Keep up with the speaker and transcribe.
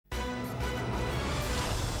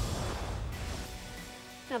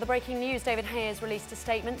Now, the breaking news, David Haye has released a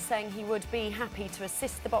statement saying he would be happy to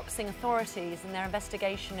assist the boxing authorities in their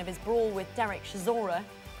investigation of his brawl with Chisora.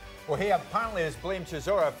 Well, he apparently has blamed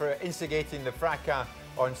Chisora for instigating the fracas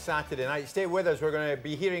on Saturday night. Stay with us, we're going to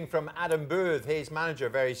be hearing from Adam Booth, Haye's manager,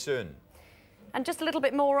 very soon. And just a little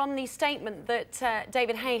bit more on the statement that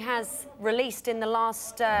David Haye has released in the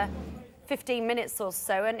last 15 minutes or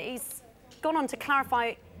so, and he's gone on to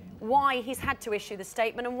clarify why he's had to issue the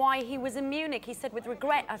statement and why he was in Munich. He said, "With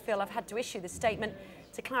regret, I feel I've had to issue this statement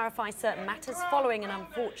to clarify certain matters following an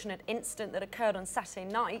unfortunate incident that occurred on Saturday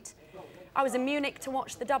night. I was in Munich to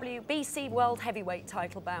watch the WBC World Heavyweight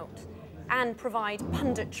title bout and provide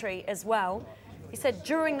punditry as well." He said,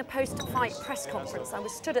 "During the post-fight press conference, I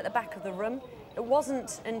was stood at the back of the room. It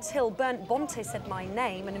wasn't until Bernd Bonte said my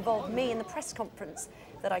name and involved me in the press conference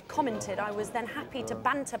that I commented. I was then happy to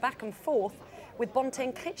banter back and forth with Bonte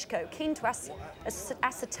and Klitschko, keen to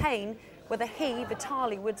ascertain whether he,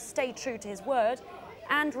 Vitali, would stay true to his word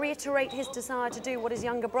and reiterate his desire to do what his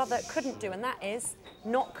younger brother couldn't do, and that is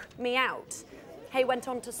knock me out." Haye went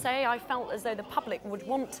on to say, "I felt as though the public would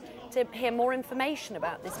want to hear more information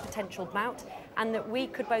about this potential bout and that we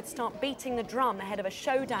could both start beating the drum ahead of a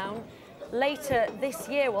showdown later this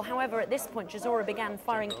year." Well, however, at this point, Chisora began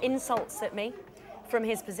firing insults at me from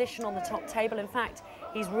his position on the top table. In fact,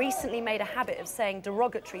 he's recently made a habit of saying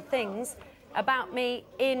derogatory things about me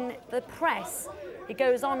in the press. He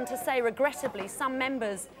goes on to say, regrettably, some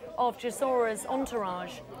members of Chisora's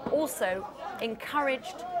entourage also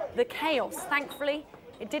encouraged the chaos. Thankfully,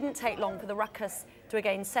 it didn't take long for the ruckus to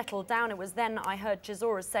again settle down. It was then I heard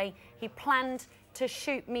Chisora say he planned to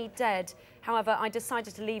shoot me dead. However, I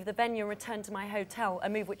decided to leave the venue and return to my hotel, a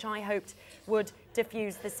move which I hoped would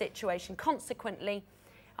diffuse the situation. Consequently,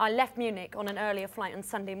 I left Munich on an earlier flight on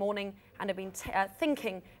Sunday morning and have been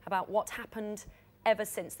thinking about what happened ever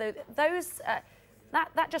since. So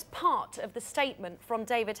that just part of the statement from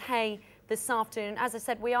David Haye this afternoon. As I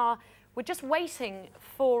said, we're just waiting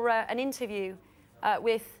for an interview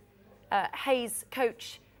with Haye's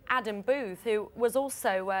coach Adam Booth, who was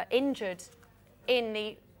also injured in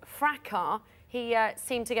the fracas. He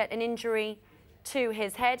seemed to get an injury to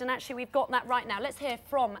his head, and actually we've got that right now. Let's hear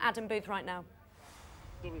from Adam Booth right now.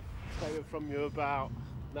 Sort of statement from you about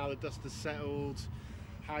now the dust has settled,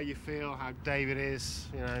 how you feel, how David is,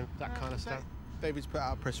 you know, that kind of stuff. David's put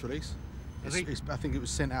out a press release. I think it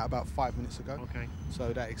was sent out about 5 minutes ago. Okay.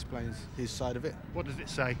 So that explains his side of it. What does it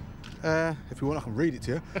say? If you want, I can read it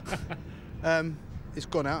to you. It's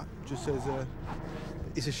gone out. Just says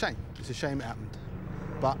it's a shame. It's a shame it happened,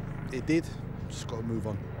 but it did. Just got to move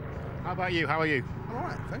on. How about you? How are you? I'm all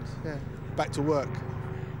right, thanks. Yeah. Back to work.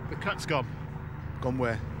 The cut's gone. Gone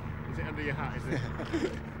where? Is it under your hat? Is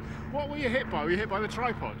it? What were you hit by? Were you hit by the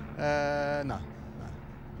tripod? No.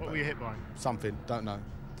 What were you hit by? Something. Don't know.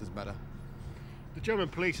 Doesn't matter. The German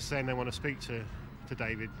police are saying they want to speak to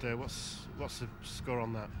David. What's the score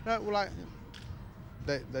on that? Well,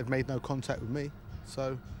 they've made no contact with me,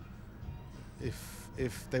 so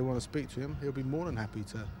if they want to speak to him, he'll be more than happy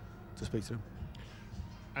to speak to him.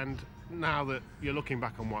 And now that you're looking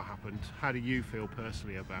back on what happened, how do you feel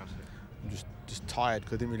personally about it? I'm just tired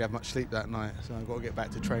because I didn't really have much sleep that night, so I've got to get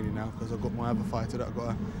back to training now because I've got my other fighter that I've got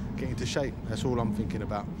to get into shape. That's all I'm thinking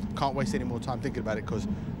about. Can't waste any more time thinking about it because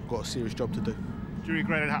I've got a serious job to do. Do you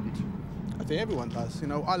regret it happened? I think everyone does. You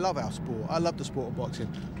know, I love our sport. I love the sport of boxing.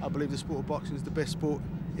 I believe the sport of boxing is the best sport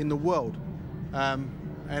in the world. And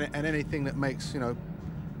anything that makes, you know,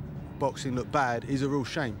 boxing look bad is a real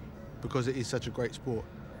shame because it is such a great sport.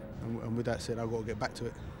 And with that said, I've got to get back to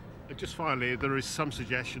it. Just finally, there is some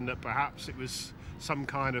suggestion that perhaps it was some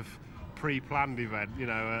kind of pre-planned event, you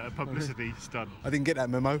know, a publicity stunt. I didn't get that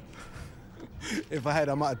memo. If I had,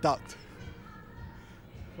 I might have ducked.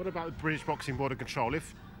 What about the British Boxing Board of Control?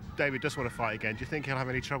 If David does want to fight again, do you think he'll have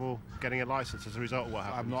any trouble getting a licence as a result of what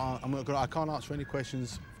happened? I can't answer any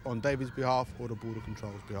questions on David's behalf or the Board of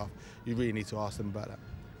Control's behalf. You really need to ask them about that.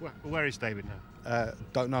 Where is David now?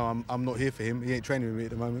 Don't know. I'm not here for him. He ain't training with me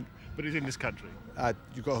at the moment. But he's in this country.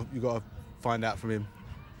 You got to find out from him.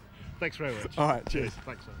 Thanks very much. All right. Cheers.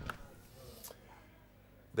 Thanks.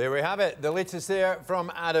 There we have it. The latest there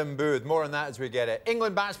from Adam Booth. More on that as we get it.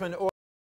 England batsman